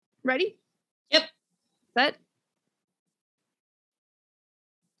Ready? Yep. Set.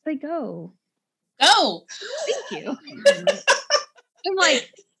 Say go. Go. Thank you. I'm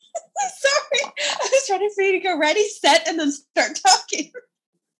like, sorry. I was trying for you to go ready, set, and then start talking.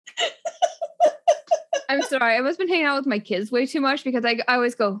 I'm sorry. I must have been hanging out with my kids way too much because I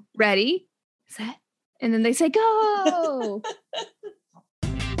always go ready, set, and then they say go.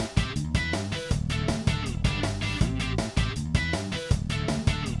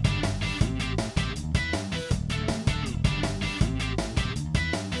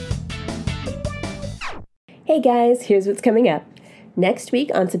 Hey guys, here's what's coming up. Next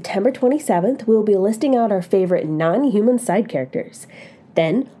week on September 27th, we'll be listing out our favorite non-human side characters.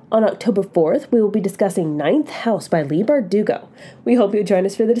 Then, on October 4th, we will be discussing Ninth House by Leigh Bardugo. We hope you'll join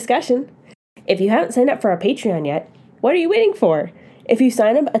us for the discussion. If you haven't signed up for our Patreon yet, what are you waiting for? If you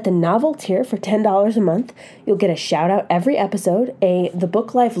sign up at the novel tier for $10 a month, you'll get a shout out every episode, The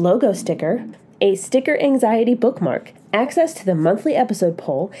Book Life logo sticker, a sticker anxiety bookmark, access to the monthly episode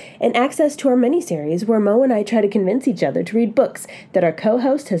poll, and access to our miniseries where Mo and I try to convince each other to read books that our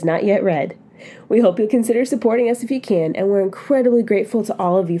co-host has not yet read. We hope you'll consider supporting us if you can, and we're incredibly grateful to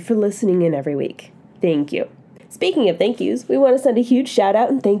all of you for listening in every week. Thank you. Speaking of thank yous, we want to send a huge shout out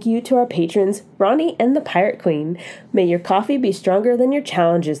and thank you to our patrons, Ronnie and the Pirate Queen. May your coffee be stronger than your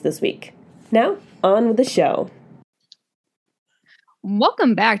challenges this week. Now, on with the show.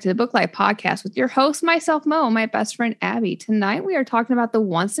 Welcome back to the Book Life Podcast with your host, myself, Mo, and my best friend, Abby. Tonight, we are talking about The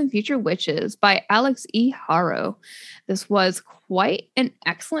Once and Future Witches by Alix E Harrow. This was quite an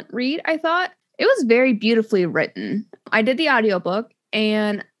excellent read, I thought. It was very beautifully written. I did the audiobook,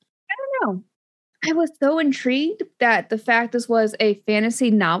 and I don't know. I was so intrigued that the fact this was a fantasy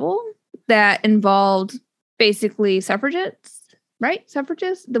novel that involved basically suffragettes, right?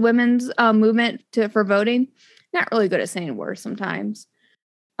 Suffragists, the women's movement for voting. Not really good at saying words sometimes.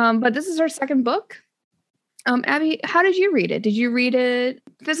 But this is our second book. Abby, how did you read it? Did you read it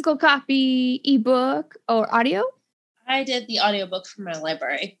physical copy, ebook, or audio? I did the audiobook from my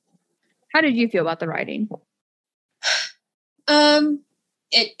library. How did you feel about the writing?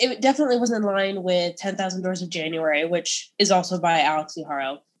 It definitely was in line with 10,000 Doors of January, which is also by Alix E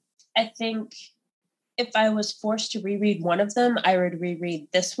Harrow. I think if I was forced to reread one of them, I would reread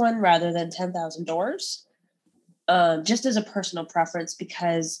this one rather than 10,000 Doors. Just as a personal preference,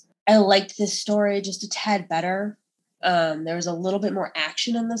 because I liked this story just a tad better. There was a little bit more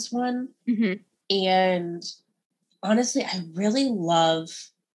action in this one. Mm-hmm. And honestly, I really love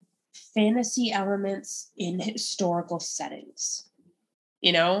fantasy elements in historical settings.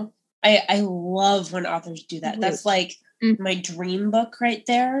 You know, I love when authors do that. That's like my dream book right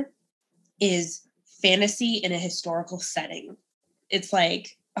there is fantasy in a historical setting. It's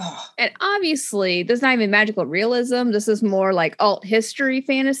like, oh. And obviously, this is not even magical realism. This is more like alt history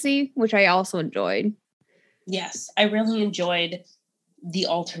fantasy, which I also enjoyed. Yes, I really enjoyed the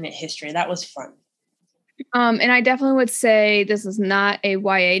alternate history. That was fun. And I definitely would say this is not a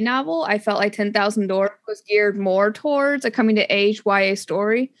YA novel. I felt like 10,000 Doors was geared more towards a coming to age YA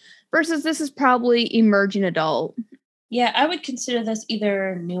story versus this is probably emerging adult. Yeah, I would consider this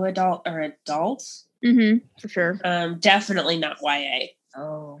either new adult or adult. Mm-hmm, for sure. Definitely not YA.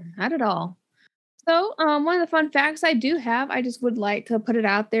 Oh, not at all. So, one of the fun facts I do have, I just would like to put it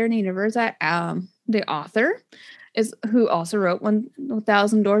out there in the universe that the author is who also wrote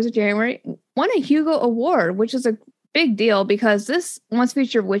 1,000 Doors of January won a Hugo Award, which is a big deal because this Once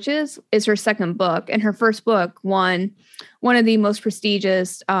Future Witches is her second book, and her first book won one of the most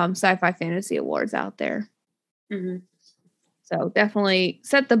prestigious sci-fi fantasy awards out there. Mm-hmm. So definitely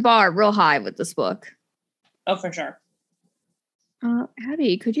set the bar real high with this book. Oh, for sure.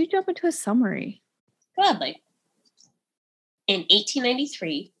 Abby, could you jump into a summary? Gladly. In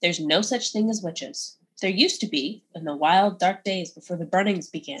 1893, there's no such thing as witches. There used to be, in the wild, dark days before the burnings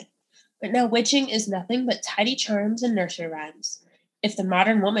began. But now witching is nothing but tidy charms and nursery rhymes. If the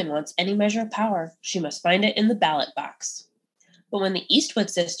modern woman wants any measure of power, she must find it in the ballot box. But when the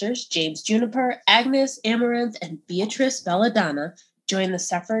Eastwood sisters, James Juniper, Agnes Amaranth, and Beatrice Belladonna, join the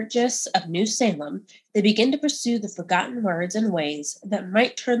suffragists of New Salem, they begin to pursue the forgotten words and ways that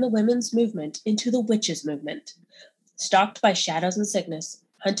might turn the women's movement into the witches' movement. Stalked by shadows and sickness,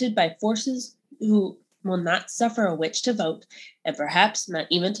 hunted by forces who will not suffer a witch to vote, and perhaps not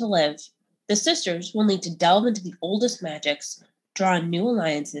even to live, the sisters will need to delve into the oldest magics, draw new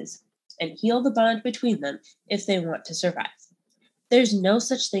alliances, and heal the bond between them if they want to survive. There's no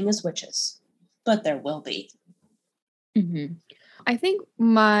such thing as witches, but there will be. Mm-hmm. I think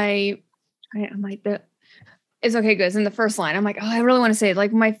I'm like, it's okay, good. It's in the first line. I'm like, oh, I really want to say it.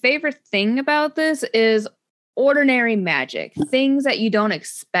 Like, my favorite thing about this is ordinary magic, things that you don't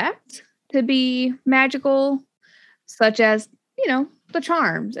expect to be magical, such as, the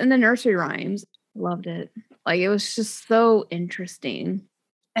charms and the nursery rhymes. Loved it. Like, it was just so interesting.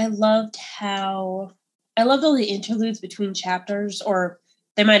 I loved all the interludes between chapters, or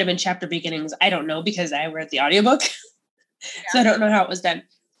they might have been chapter beginnings. I don't know, because I read the audiobook. So I don't know how it was done.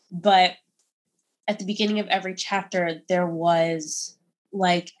 But at the beginning of every chapter, there was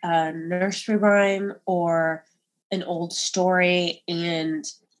like a nursery rhyme or an old story, and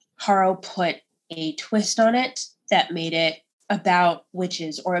Harrow put a twist on it that made it about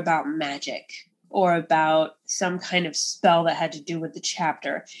witches or about magic or about some kind of spell that had to do with the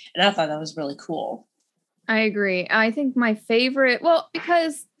chapter. And I thought that was really cool. I agree. I think my favorite,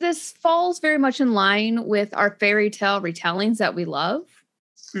 because this falls very much in line with our fairy tale retellings that we love.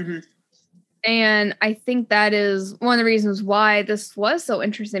 Mm-hmm. And I think that is one of the reasons why this was so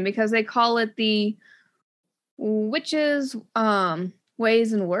interesting, because they call it the witches'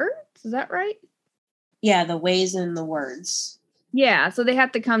 ways and words. Is that right? Yeah, the ways and the words. Yeah, so they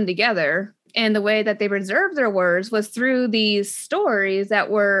have to come together. And the way that they preserved their words was through these stories that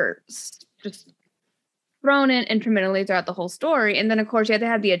were just thrown in intermittently throughout the whole story. And then, of course, you had to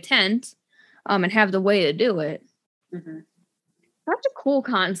have the intent and have the way to do it. Mm-hmm. That's a cool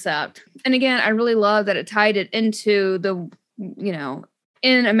concept. And again, I really love that it tied it into the,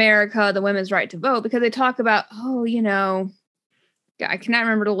 in America, the women's right to vote, because they talk about, I cannot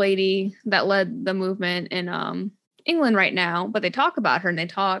remember the lady that led the movement in England right now, but they talk about her and they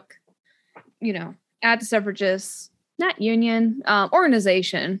talk, at the suffragists, not union,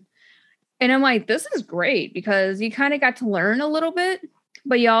 organization. And I'm like, this is great, because you kind of got to learn a little bit,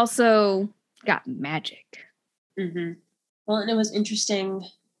 but you also got magic. Mm-hmm. Well, and it was interesting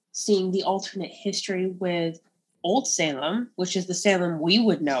seeing the alternate history with Old Salem, which is the Salem we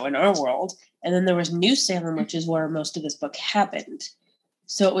would know in our world. And then there was New Salem, which is where most of this book happened.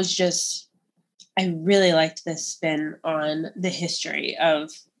 So it was just, I really liked this spin on the history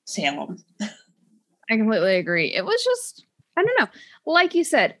of Salem. I completely agree. It was just, I don't know. Like you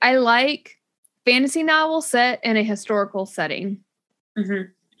said, I like fantasy novels set in a historical setting.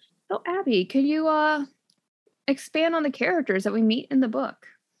 Mm-hmm. So, Abby, can you expand on the characters that we meet in the book?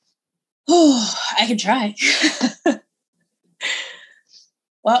 Oh, I can try.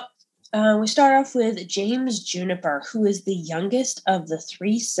 Well, we start off with James Juniper, who is the youngest of the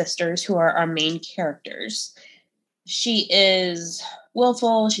three sisters who are our main characters. She is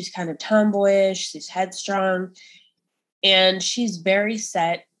willful, she's kind of tomboyish, she's headstrong, and she's very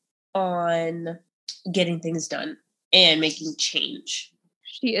set on getting things done and making change.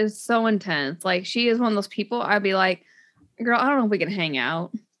 She is so intense. Like, she is one of those people I'd be like, girl, I don't know if we can hang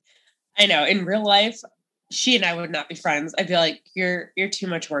out. I know. In real life, she and I would not be friends. I'd be like, you're too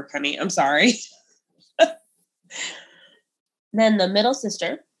much work, honey. I'm sorry. Then the middle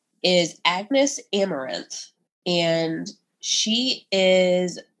sister is Agnes Amaranth, and she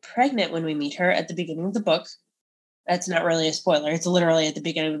is pregnant when we meet her at the beginning of the book. That's not really a spoiler. It's literally at the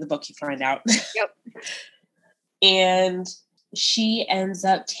beginning of the book you find out. Yep. And she ends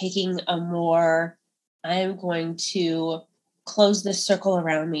up taking a more, I'm going to close this circle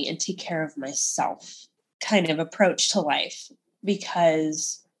around me and take care of myself kind of approach to life,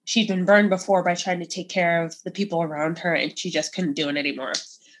 because she'd been burned before by trying to take care of the people around her, and she just couldn't do it anymore.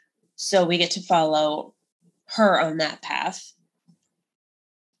 So we get to follow her on that path.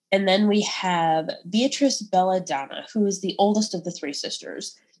 And then we have Beatrice Belladonna, who is the oldest of the three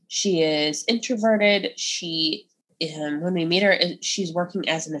sisters. She is introverted. When we meet her, she's working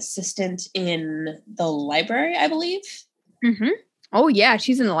as an assistant in the library, I believe. Mm-hmm. Oh, yeah,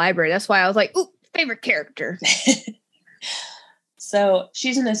 she's in the library. That's why I was like, ooh, favorite character. So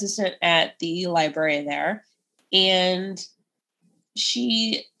she's an assistant at the library there. And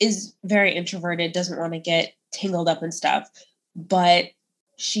she is very introverted, doesn't want to get tangled up in stuff. But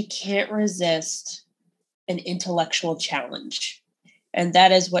she can't resist an intellectual challenge. And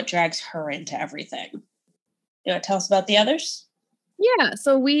that is what drags her into everything. You want to tell us about the others? Yeah,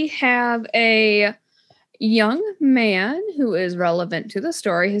 so we have a young man who is relevant to the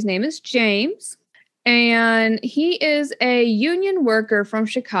story. His name is James, and he is a union worker from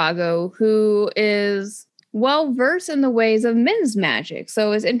Chicago who is well-versed in the ways of men's magic.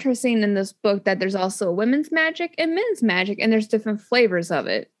 So it's interesting in this book that there's also women's magic and men's magic, and there's different flavors of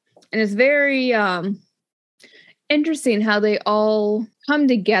it. And it's very interesting how they all come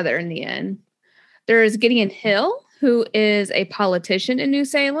together in the end. There is Gideon Hill, who is a politician in New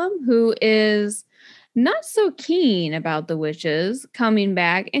Salem, who is not so keen about the witches coming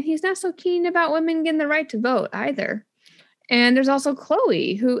back, and he's not so keen about women getting the right to vote either. And there's also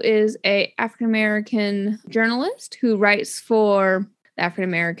Chloe, who is a African-American journalist who writes for the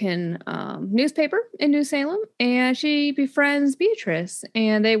African-American newspaper in New Salem. And she befriends Beatrice,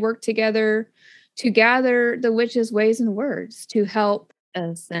 and they work together to gather the witches' ways and words to help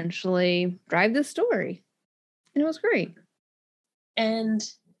essentially drive the story. And it was great. And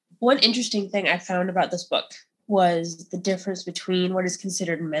one interesting thing I found about this book was the difference between what is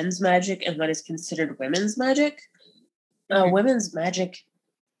considered men's magic and what is considered women's magic. Women's magic,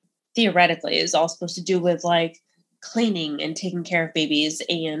 theoretically, is all supposed to do with like cleaning and taking care of babies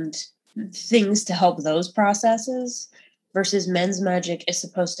and things to help those processes, versus men's magic is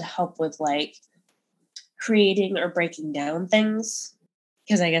supposed to help with like creating or breaking down things,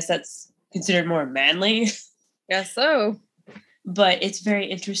 because I guess that's considered more manly. Guess so. But it's very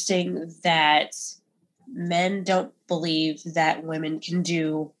interesting that men don't believe that women can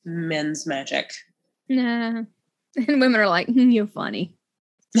do men's magic. Nah. And women are like, you're funny.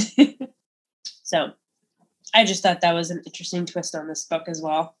 So I just thought that was an interesting twist on this book as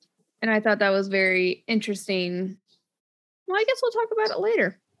well. And I thought that was very interesting. Well, I guess we'll talk about it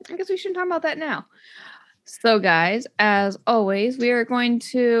later. I guess we shouldn't talk about that now. So, guys, as always, we are going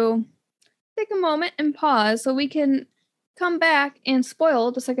to take a moment and pause so we can come back and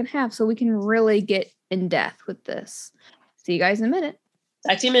spoil the second half so we can really get in depth with this. See you guys in a minute.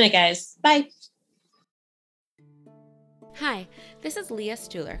 Talk to you in a minute, guys. Bye. Hi, this is Leah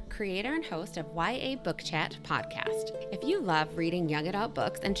Stuhler, creator and host of YA Book Chat podcast. If you love reading young adult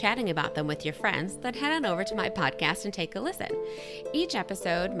books and chatting about them with your friends, then head on over to my podcast and take a listen. Each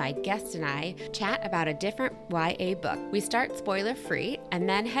episode, my guest and I chat about a different YA book. We start spoiler-free and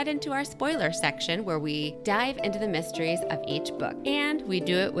then head into our spoiler section where we dive into the mysteries of each book. And we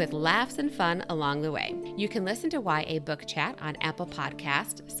do it with laughs and fun along the way. You can listen to YA Book Chat on Apple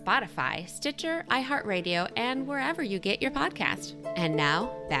Podcast, Spotify, Stitcher, iHeartRadio, and wherever you get your podcast. And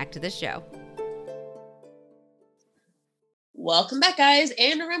now, back to the show. Welcome back, guys.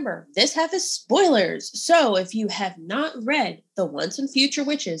 And remember, this half is spoilers. So if you have not read The Once and Future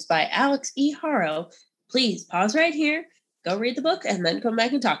Witches by Alix E Harrow, please pause right here, go read the book, and then come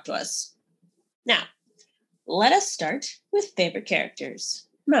back and talk to us. Now, let us start with favorite characters.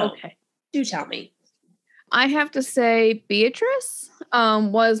 Mo, Okay. do tell me. I have to say Beatrice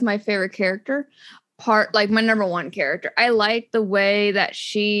was my favorite character. Like my number one character. I like the way that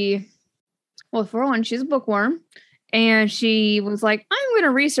well, for one, she's a bookworm, and she was like, I'm going to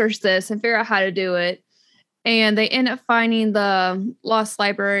research this and figure out how to do it. And they end up finding the Lost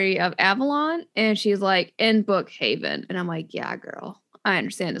Library of Avalon, and she's like, in Bookhaven. And I'm like, yeah, girl, I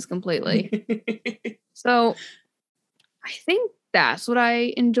understand this completely. So I think that's what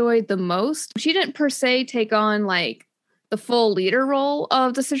I enjoyed the most. She didn't per se take on like the full leader role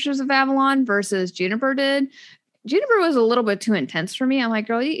of the Sisters of Avalon versus Juniper did. Juniper was a little bit too intense for me. I'm like,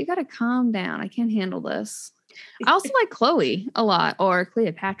 girl, you got to calm down. I can't handle this. I also like Chloe a lot, or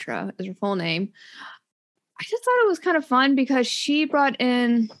Cleopatra is her full name. I just thought it was kind of fun because she brought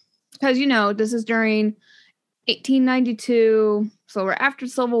in, because, this is during 1892. So we're after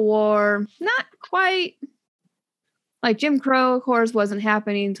Civil War. Not quite. Like Jim Crow, of course, wasn't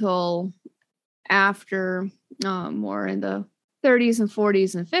happening until after more in the 30s and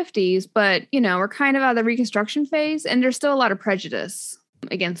 40s and 50s, but we're kind of out of the Reconstruction phase, and there's still a lot of prejudice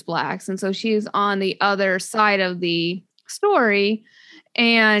against blacks, and so she's on the other side of the story,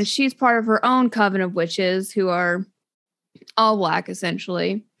 and she's part of her own coven of witches who are all black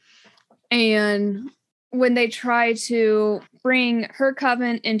essentially. And when they try to bring her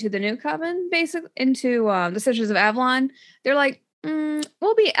coven into the new coven, basically into the Sisters of Avalon, they're like,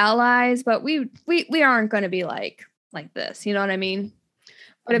 we'll be allies, but we aren't going to be like this. You know what I mean?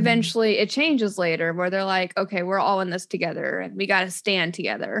 But eventually it changes later where they're like, okay, we're all in this together and we got to stand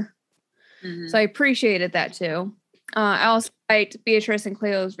together. Mm-hmm. So I appreciated that too. I also liked Beatrice and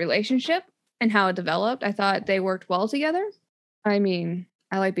Cleo's relationship and how it developed. I thought they worked well together. I mean,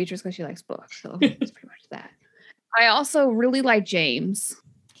 I like Beatrice because she likes books. So that's pretty much that. I also really like James.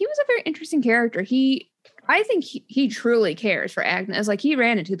 He was a very interesting character. I think he truly cares for Agnes. Like, he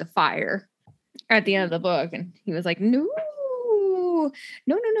ran into the fire at the end of the book, and he was like, no,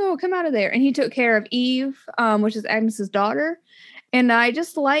 come out of there. And he took care of Eve, which is Agnes's daughter. And I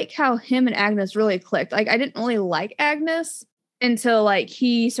just like how him and Agnes really clicked. Like, I didn't really like Agnes until, like,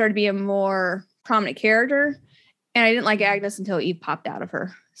 he started being a more prominent character. And I didn't like Agnes until Eve popped out of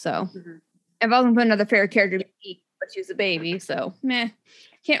her. So, if I wasn't put another favorite character to be Eve, but she was a baby. So, can't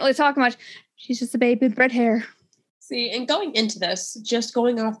really talk much. She's just a baby with red hair. See, and going into this, just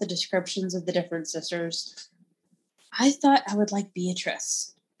going off the descriptions of the different sisters, I thought I would like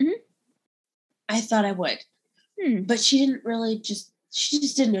Beatrice. Mm-hmm. I thought I would. But she just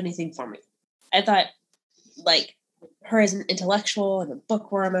didn't do anything for me. I thought, like, her as an intellectual and a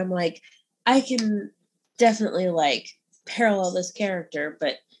bookworm, I'm like, I can definitely, like, parallel this character,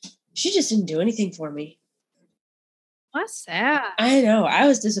 but she just didn't do anything for me. That's sad. I know. I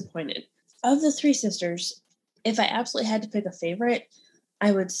was disappointed. Of the three sisters, if I absolutely had to pick a favorite,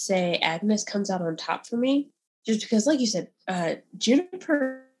 I would say Agnes comes out on top for me. Just because, like you said,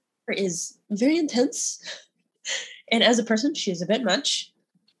 Juniper is very intense. And as a person, she's a bit much.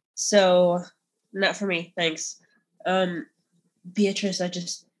 So, not for me. Thanks. Beatrice,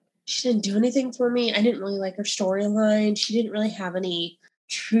 she didn't do anything for me. I didn't really like her storyline. She didn't really have any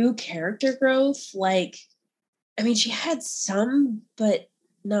true character growth. Like, I mean, she had some, but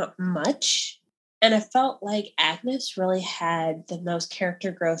not much. And I felt like Agnes really had the most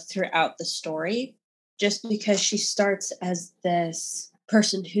character growth throughout the story, just because she starts as this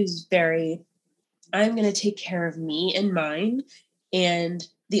person who's very, I'm going to take care of me and mine. And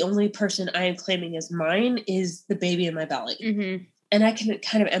the only person I am claiming as mine is the baby in my belly. Mm-hmm. And I can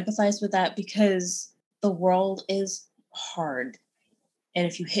kind of empathize with that because the world is hard. And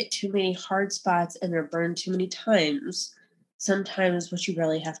if you hit too many hard spots and they're burned too many times, sometimes what you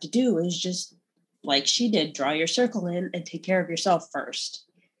really have to do is just, like she did, draw your circle in and take care of yourself first.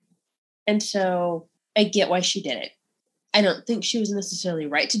 And so I get why she did it. I don't think she was necessarily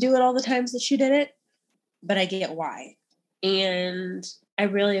right to do it all the times that she did it, but I get why. And I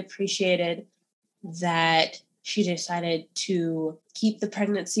really appreciated that she decided to keep the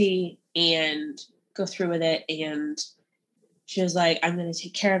pregnancy and go through with it. And she was like, I'm going to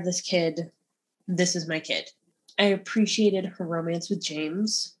take care of this kid. This is my kid. I appreciated her romance with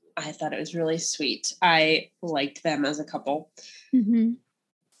James. I thought it was really sweet. I liked them as a couple. Mm-hmm.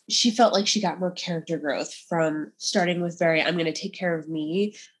 She felt like she got more character growth from starting with I'm going to take care of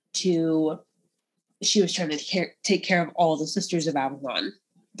me, to she was trying to take care of all the sisters of Avalon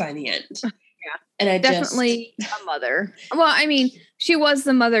by the end. Yeah. And I definitely a mother. Well, I mean, she was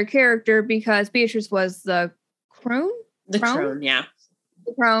the mother character because Beatrice was the crone. The crone, yeah.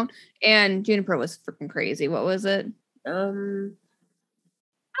 The crone. And Juniper was freaking crazy. What was it? The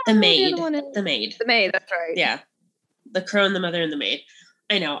maid. The maid. The maid, that's right. Yeah. The crone, the mother, and the maid.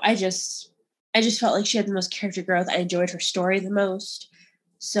 I know. I just felt like she had the most character growth. I enjoyed her story the most.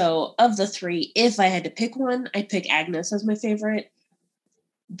 So of the three, if I had to pick one, I'd pick Agnes as my favorite.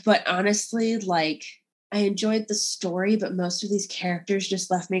 But honestly, like, I enjoyed the story, but most of these characters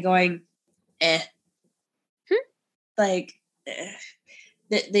just left me going, eh. Like,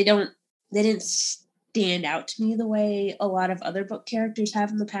 they didn't stand out to me the way a lot of other book characters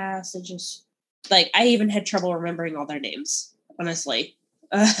have in the past. It just, like, I even had trouble remembering all their names, honestly.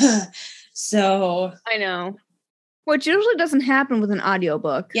 So I know. Which usually doesn't happen with an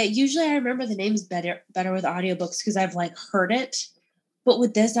audiobook. Yeah, usually I remember the names better with audiobooks because I've, like, heard it. But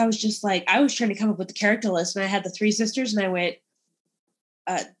with this, I was just like, I was trying to come up with the character list, and I had the three sisters, and I went,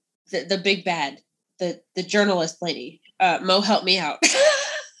 the big bad, the journalist lady, Mo, help me out.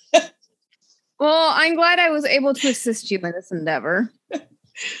 Well, I'm glad I was able to assist you in this endeavor.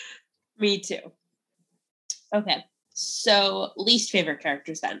 Me too. Okay, so least favorite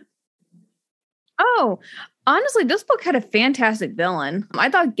characters then. Oh, honestly, this book had a fantastic villain. I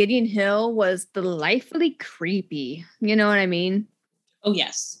thought Gideon Hill was delightfully creepy. You know what I mean? Oh,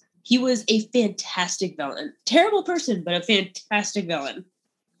 yes. He was a fantastic villain. Terrible person, but a fantastic villain.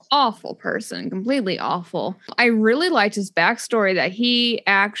 Awful person. Completely awful. I really liked his backstory that he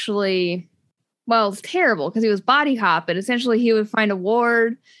actually, well, it's terrible because he was body hopping. Essentially, he would find a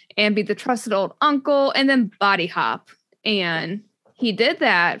ward and be the trusted old uncle and then body hop. And he did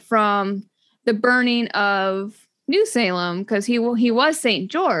that from the burning of New Salem because he was St.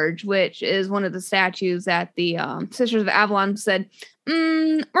 George, which is one of the statues that the Sisters of Avalon said,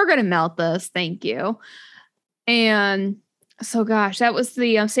 we're going to melt this. Thank you. And so, gosh, that was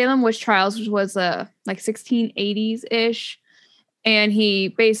the Salem witch trials, which was like 1680s-ish. And he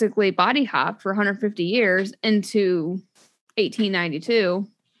basically body hopped for 150 years into 1892.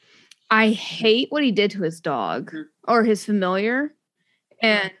 I hate what he did to his dog or his familiar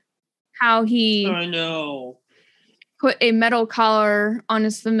and how he I know. put a metal collar on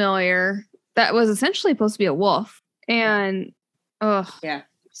his familiar that was essentially supposed to be a wolf. And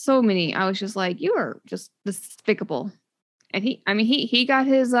so many. I was just like, you are just despicable. And he got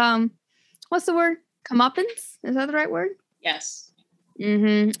his what's the word? Comeuppance? Is that the right word? Yes.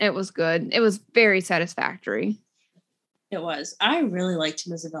 It was good. It was very satisfactory. It was. I really liked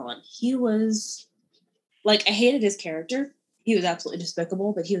him as a villain. He was, like, I hated his character. He was absolutely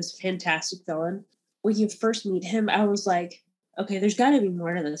despicable, but he was a fantastic villain. When you first meet him, I was like, okay, there's got to be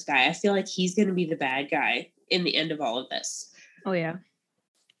more to this guy. I feel like he's going to be the bad guy in the end of all of this. Oh, yeah.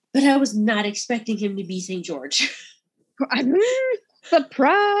 But I was not expecting him to be St. George.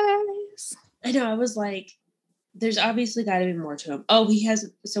 Surprise! I know. I was like, there's obviously got to be more to him. Oh, he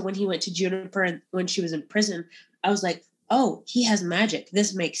has. So when he went to Juniper and when she was in prison, I was like, oh, he has magic.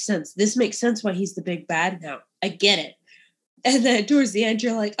 This makes sense. This makes sense why he's the big bad now. I get it. And then towards the end,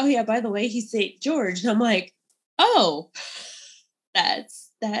 you're like, oh, yeah, by the way, he's St. George. And I'm like, oh,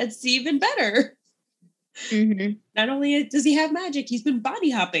 that's even better. Mm-hmm. Not only does he have magic, he's been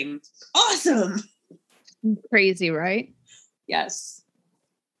body hopping. Awesome. Crazy, right? Yes.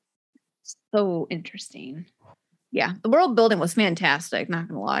 So interesting. Yeah, the world building was fantastic, not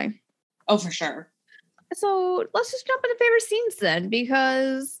gonna lie. Oh, for sure. So let's just jump into favorite scenes then,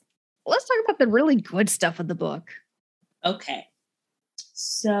 because let's talk about the really good stuff of the book. Okay.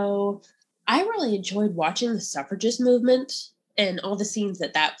 So I really enjoyed watching the suffragist movement and all the scenes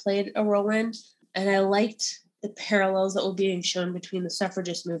that played a role in. And I liked the parallels that were being shown between the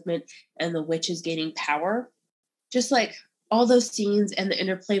suffragist movement and the witches gaining power. Just like all those scenes and the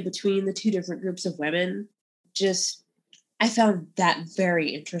interplay between the two different groups of women. Just, I found that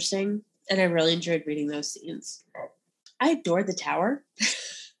very interesting. And I really enjoyed reading those scenes. I adored the tower.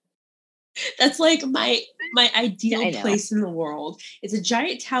 That's like my ideal place in the world. It's a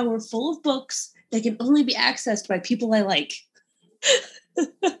giant tower full of books that can only be accessed by people I like.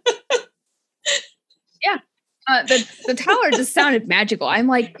 Yeah. The tower just sounded magical. I'm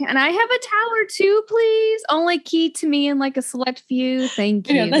like, can I have a tower too, please? Only key to me in like a select few. Thank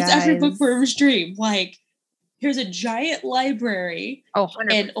you. That's guys. every bookworm's dream. Like, here's a giant library. Oh,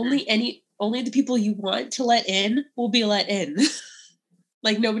 100%. And only the people you want to let in will be let in.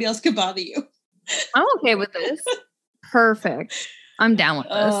 Like nobody else can bother you. I'm okay with this. Perfect. I'm down with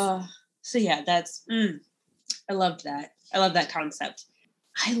this. So yeah, I loved that. I love that concept.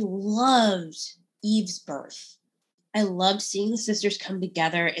 I loved Eve's birth. I loved seeing the sisters come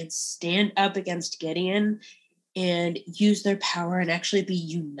together and stand up against Gideon and use their power and actually be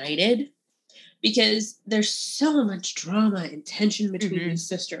united, because there's so much drama and tension between these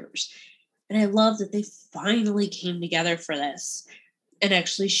sisters. And I love that they finally came together for this and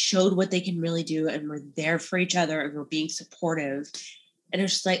actually showed what they can really do and were there for each other and were being supportive. And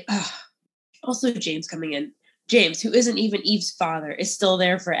it's just like, also James coming in. James, who isn't even Eve's father, is still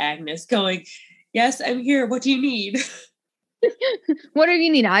there for Agnes, going, yes, I'm here. What do you need? Whatever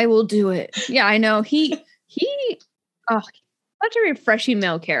you need, I will do it. Yeah, I know. Such a refreshing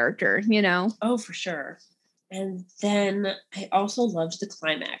male character, you know? Oh, for sure. And then I also loved the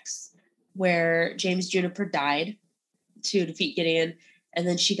climax where James Juniper died to defeat Gideon, and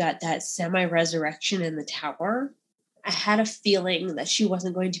then she got that semi-resurrection in the tower. I had a feeling that she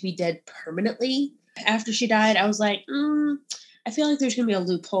wasn't going to be dead permanently. After she died, I was like, I feel like there's going to be a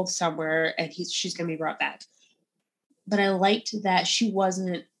loophole somewhere and she's going to be brought back. But I liked that she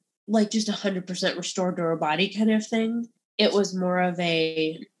wasn't like just 100% restored to her body kind of thing. It was more of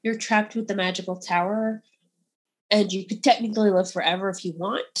you're trapped with the magical tower and you could technically live forever if you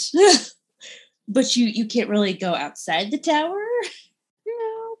want, but you can't really go outside the tower.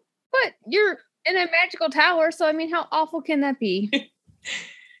 No, but you're in a magical tower. So, I mean, how awful can that be?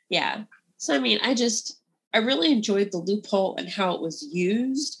 Yeah. So, I mean, I really enjoyed the loophole and how it was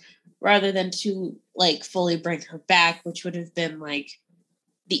used rather than to like fully bring her back, which would have been like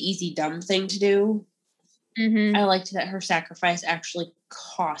the easy, dumb thing to do. Mm-hmm. I liked that her sacrifice actually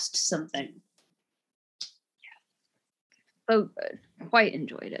cost something. Yeah. So good. Quite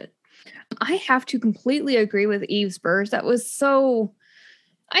enjoyed it. I have to completely agree with Eve's birth. That was so,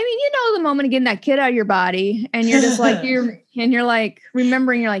 I mean, you know, the moment of getting that kid out of your body and you're just like, you're like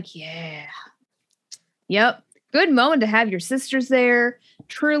remembering, you're like, yeah. Yep. Good moment to have your sisters there.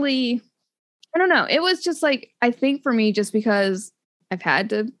 Truly, I don't know. It was just like, I think for me, just because I've had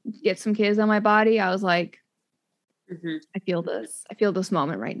to get some kids on my body, I was like, I feel this. I feel this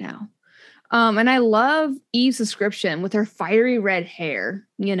moment right now. And I love Eve's description with her fiery red hair,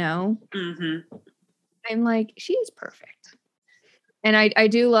 you know? Mm-hmm. I'm like, she is perfect. And I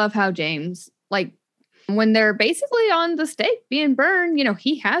do love how James, like, when they're basically on the stake being burned, you know,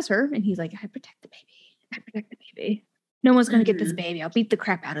 he has her and he's like, I protect the baby. I protect the baby. No one's going to get this baby. I'll beat the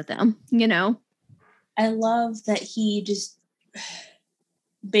crap out of them, you know? I love that he just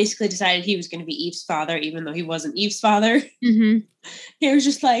basically decided he was going to be Eve's father, even though he wasn't Eve's father. Mm-hmm. He was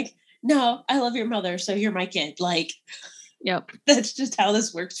just like, no, I love your mother, so you're my kid. Like, yep. That's just how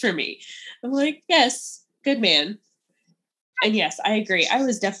this works for me. I'm like, yes, good man. And yes, I agree. I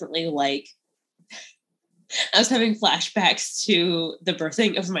was definitely like, I was having flashbacks to the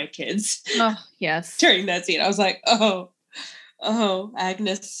birthing of my kids. Oh, yes. During that scene, I was like, oh,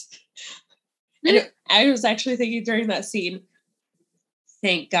 Agnes. And I was actually thinking during that scene,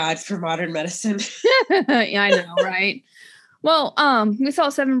 thank God for modern medicine. Yeah, I know, right? Well, we saw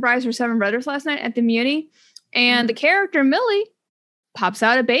Seven Brides for Seven Brothers last night at the Muni, and the character Millie pops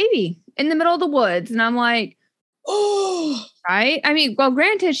out a baby in the middle of the woods, and I'm like, Oh, right? I mean, well,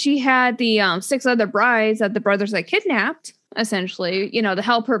 granted, she had the 6 other brides that the brothers had kidnapped, essentially, to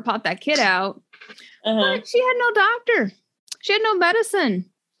help her pop that kid out. But she had no doctor. She had no medicine.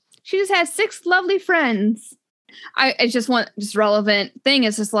 She just had 6 lovely friends. It's just one just relevant thing.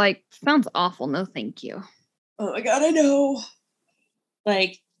 It's just like, sounds awful. No, thank you. Oh my God, I know.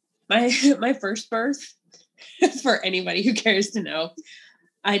 Like my first birth, for anybody who cares to know,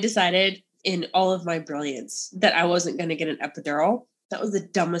 I decided in all of my brilliance that I wasn't going to get an epidural. That was the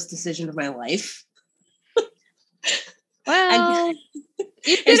dumbest decision of my life. Well,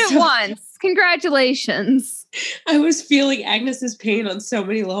 you did it once. Congratulations. I was feeling Agnes's pain on so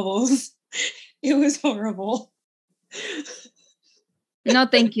many levels. It was horrible. No,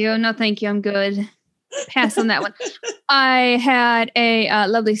 thank you. No, thank you. I'm good. Pass on that one. I had a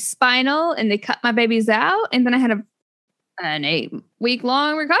lovely spinal, and they cut my babies out, and then I had an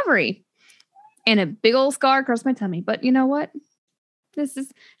 8-week-long recovery and a big old scar across my tummy. But you know what? This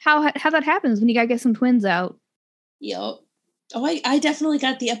is how that happens when you gotta get some twins out. Yep. Oh, I definitely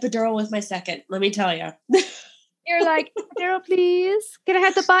got the epidural with my second. Let me tell you. You're like, epidural, please. Can I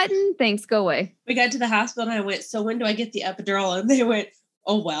have the button? Thanks. Go away. We got to the hospital, and I went, so when do I get the epidural? And they went,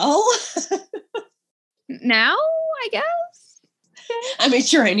 oh, well. Now, I guess. I made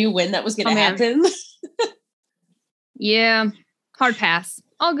sure I knew when that was going to happen. Yeah. Hard pass.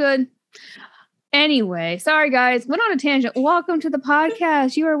 All good. Anyway, sorry, guys. Went on a tangent. Welcome to the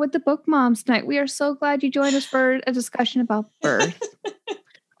podcast. You are with the Book Moms tonight. We are so glad you joined us for a discussion about birth.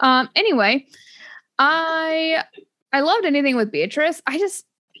 Anyway, I loved anything with Beatrice. I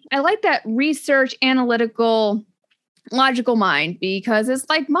like that research, analytical, logical mind because it's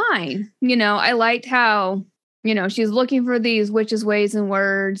like mine. I liked how, she's looking for these witches' ways and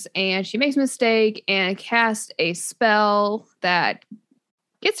words, and she makes a mistake and casts a spell that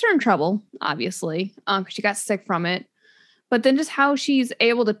gets her in trouble, obviously, because she got sick from it. But then just how she's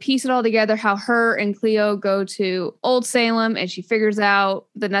able to piece it all together, how her and Cleo go to Old Salem and she figures out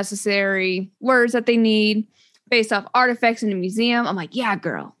the necessary words that they need based off artifacts in a museum. I'm like, yeah,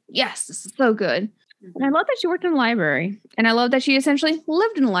 girl. Yes, this is so good. And I love that she worked in a library. And I love that she essentially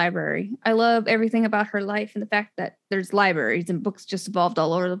lived in a library. I love everything about her life and the fact that there's libraries and books just evolved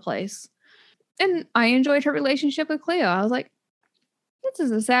all over the place. And I enjoyed her relationship with Cleo. I was like, this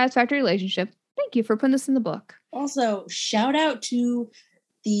is a satisfactory relationship. Thank you for putting this in the book. Also, shout out to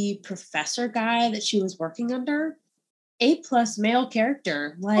the professor guy that she was working under. A+ male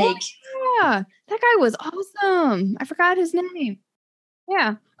character. Like, yeah, that guy was awesome. I forgot his name.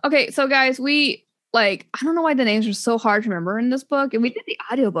 Yeah. Okay, so guys, I don't know why the names are so hard to remember in this book. And we did the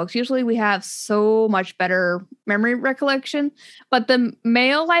audiobooks. Usually we have so much better memory recollection. But the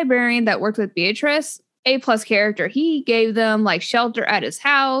male librarian that worked with Beatrice, A+ character, he gave them like shelter at his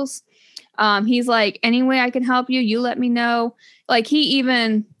house. He's like, any way I can help you, you let me know. Like he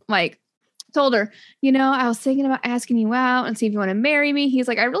even told her, I was thinking about asking you out and see if you want to marry me. He's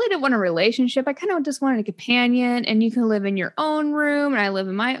like, I really didn't want a relationship. I kind of just wanted a companion, and you can live in your own room and I live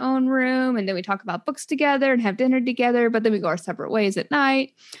in my own room. And then we talk about books together and have dinner together, but then we go our separate ways at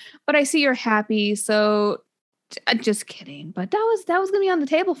night. But I see you're happy. So just kidding. But that was going to be on the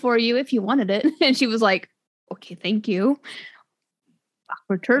table for you if you wanted it. And she was like, okay, thank you.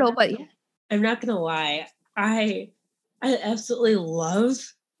 Awkward turtle, but yeah. I'm not going to lie. I absolutely love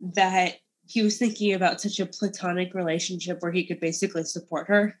that he was thinking about such a platonic relationship where he could basically support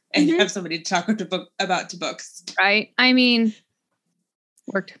her and have somebody to talk about to books. Right. I mean,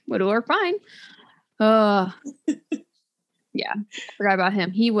 would work fine. Yeah. I forgot about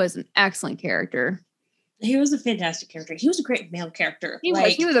him. He was an excellent character. He was a fantastic character. He was a great male character. He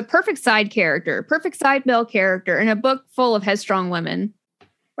was a perfect side character, perfect side male character in a book full of headstrong women.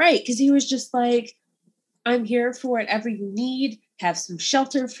 Right. Because he was just like, I'm here for whatever you need. Have some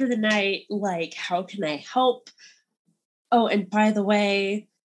shelter for the night. Like, how can I help? Oh, and by the way,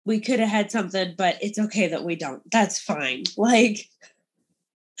 we could have had something, but it's okay that we don't. That's fine. Like,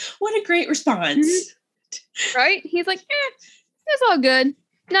 what a great response. Mm-hmm. Right? He's like, it's all good.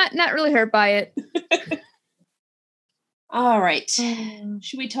 Not really hurt by it. All right.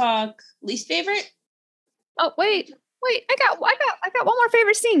 Should we talk least favorite? Oh, wait. I got one more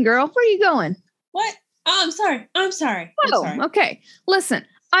favorite scene, girl. Where are you going? What? Oh, I'm sorry. Okay. Listen,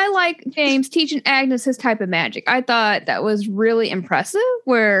 I like James teaching Agnes his type of magic. I thought that was really impressive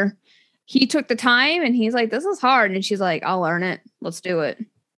where he took the time and he's like, this is hard. And she's like, I'll learn it. Let's do it.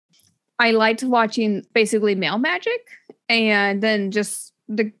 I liked watching basically male magic, and then just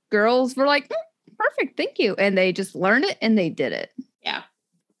the girls were like, perfect, thank you. And they just learned it and they did it. Yeah.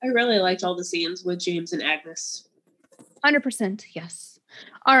 I really liked all the scenes with James and Agnes. 100%, yes.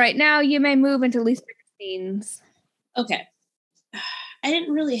 All right, now you may move into least favorite scenes. Okay. I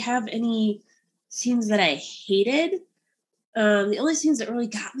didn't really have any scenes that I hated. The only scenes that really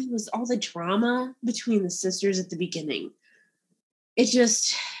got me was all the drama between the sisters at the beginning. It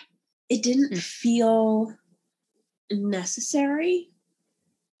didn't feel necessary.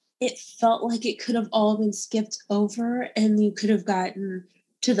 It felt like it could have all been skipped over and you could have gotten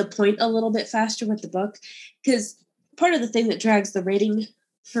to the point a little bit faster with the book. Because part of the thing that drags the rating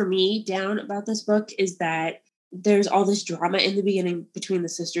for me down about this book is that there's all this drama in the beginning between the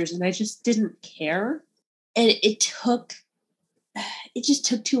sisters, and I just didn't care. And it just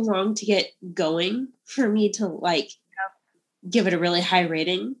took too long to get going for me to like give it a really high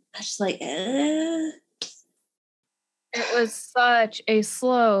rating. I was just like, It was such a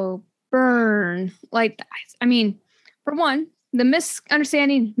slow burn. Like, I mean, for one, the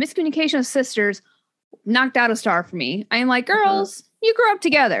miscommunication of sisters knocked out a star for me. I'm like, girls, you grew up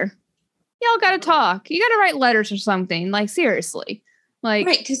together. Y'all got to talk. You got to write letters or something. Like, seriously. Like,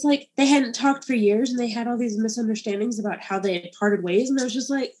 right, because like they hadn't talked for years and they had all these misunderstandings about how they had parted ways. And I was just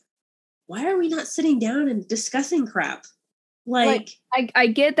like, why are we not sitting down and discussing crap? Like I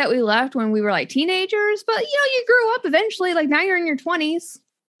get that we left when we were like teenagers, but you grew up eventually. Like now you're in your 20s.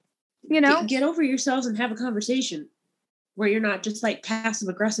 Get over yourselves and have a conversation where you're not just like passive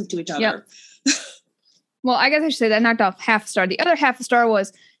aggressive to each other. Yep. Well, I guess I should say that knocked off half a star. The other half a star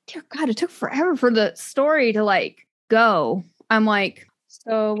was, dear God, it took forever for the story to like go. I'm like,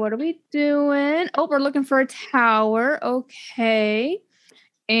 so what are we doing? Oh, we're looking for a tower. Okay.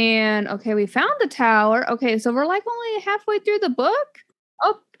 And okay, we found the tower. Okay, so we're like only halfway through the book.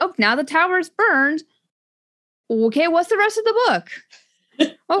 Oh, now the tower's burned. Okay, what's the rest of the book?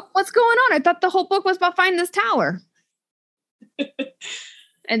 Oh, what's going on? I thought the whole book was about finding this tower.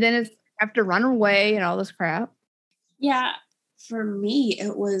 And then it's have to run away and all this crap. Yeah, for me,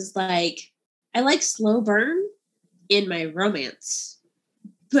 it was like, I like slow burn in my romance,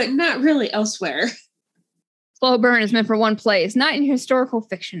 but not really elsewhere. Slow burn is meant for one place, not in a historical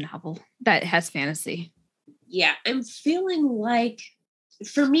fiction novel that has fantasy. Yeah, I'm feeling like,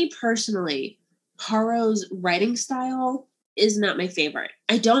 for me personally, Harrow's writing style is not my favorite.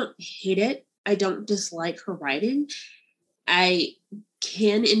 I don't hate it. I don't dislike her writing. I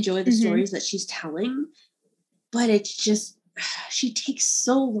can enjoy the stories that she's telling, but it's just, she takes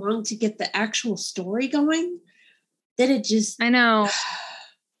so long to get the actual story going that it just... I know.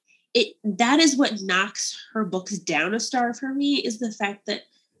 That is what knocks her books down a star for me, is the fact that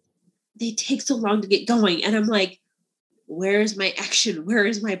they take so long to get going. And I'm like, where is my action? Where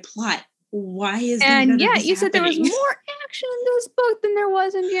is my plot? Why is and yeah, you said there was more action in this book than there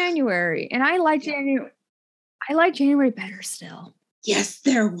was in January. And I like January. I like January better still. Yes,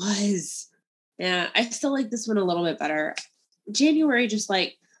 there was. Yeah, I still like this one a little bit better. January, just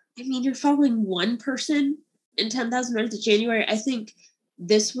like, I mean, you're following one person in 10,000 Nights of January. I think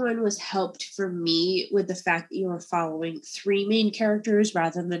this one was helped for me with the fact that you were following 3 main characters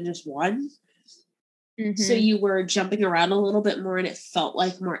rather than just one. So you were jumping around a little bit more and it felt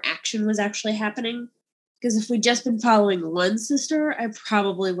like more action was actually happening. Because if we'd just been following one sister, I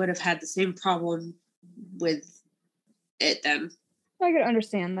probably would have had the same problem with it then. I could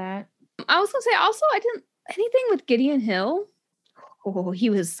understand that. I was going to say also, I didn't anything with Gideon Hill. Oh,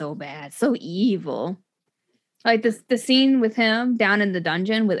 he was so bad, so evil. Like the scene with him down in the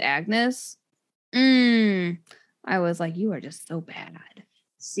dungeon with Agnes. I was like, you are just so bad.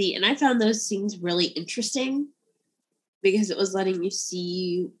 See, and I found those scenes really interesting because it was letting you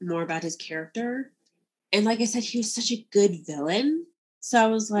see more about his character. And like I said, he was such a good villain. So I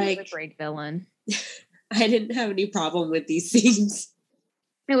was like, he was a great villain. I didn't have any problem with these scenes.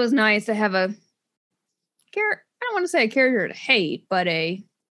 It was nice to have a character. I don't want to say a character to hate, but it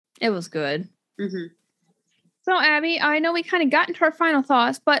was good. So, Abby, I know we kind of got into our final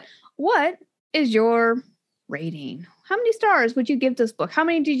thoughts, but what is your rating? How many stars would you give this book? How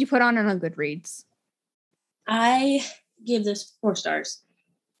many did you put on Goodreads? I gave this 4 stars.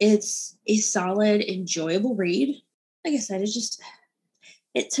 It's a solid, enjoyable read. Like I said,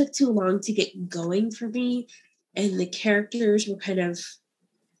 it took too long to get going for me, and the characters were kind of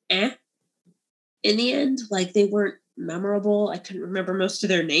in the end. Like, they weren't memorable. I couldn't remember most of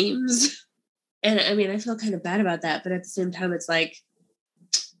their names. And I mean, I feel kind of bad about that, but at the same time, it's like,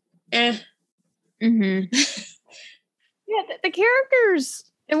 Yeah, the characters,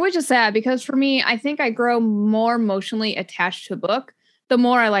 and which is sad because for me, I think I grow more emotionally attached to a book the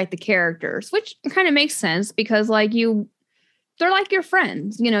more I like the characters, which kind of makes sense because like they're like your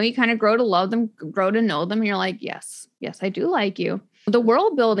friends, you know, you kind of grow to love them, grow to know them. And you're like, yes, I do like you. The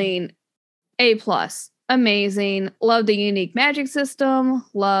world building, A+, amazing. Love the unique magic system.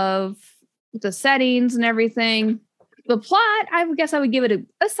 Love the settings and everything. The plot, I guess I would give it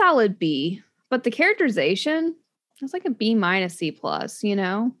a solid B, but the characterization, it's like a B- C+, you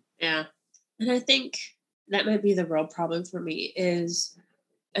know? Yeah. And I think that might be the real problem for me is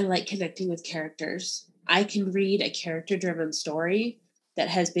I like connecting with characters. I can read a character-driven story that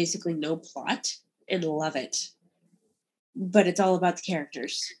has basically no plot and love it. But it's all about the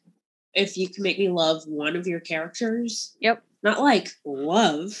characters. If you can make me love one of your characters, Yep. not like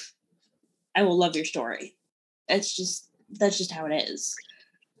love, I will love your story. That's just how it is.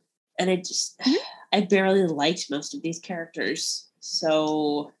 And I barely liked most of these characters.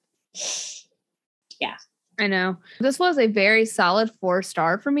 So yeah. I know. This was a very solid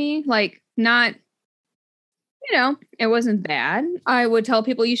 4-star for me. Like, not, you know, it wasn't bad. I would tell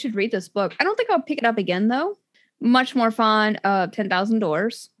people you should read this book. I don't think I'll pick it up again, though. Much more fond of 10,000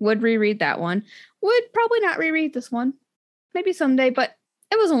 Doors. Would reread that one. Would probably not reread this one. Maybe someday, but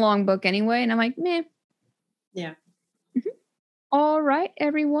it was a long book anyway. And I'm like, meh. Yeah. All right,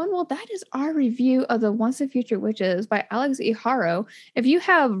 everyone. Well, that is our review of The Once and Future Witches by Alix E Harrow. If you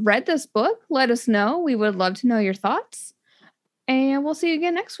have read this book, let us know. We would love to know your thoughts. And we'll see you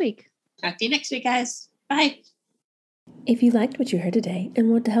again next week. Talk to you next week, guys. Bye. If you liked what you heard today and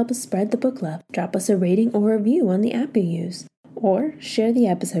want to help us spread the book love, drop us a rating or review on the app you use. Or share the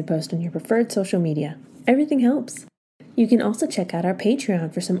episode post on your preferred social media. Everything helps. You can also check out our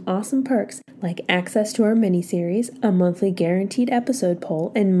Patreon for some awesome perks like access to our mini-series, a monthly guaranteed episode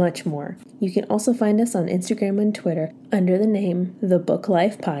poll, and much more. You can also find us on Instagram and Twitter under the name The Book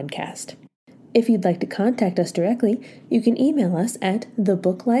Life Podcast. If you'd like to contact us directly, you can email us at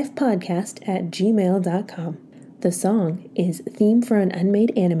thebooklifepodcast@gmail.com. The song is Theme for an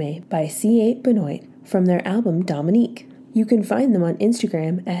Unmade Anime by C8 Benoit from their album Dominique. You can find them on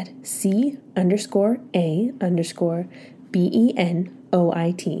Instagram at C_A_BENOIT.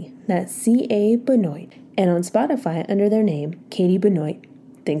 That's C.A. Benoit. And on Spotify under their name, Katie Benoit.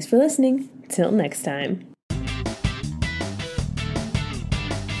 Thanks for listening. Till next time.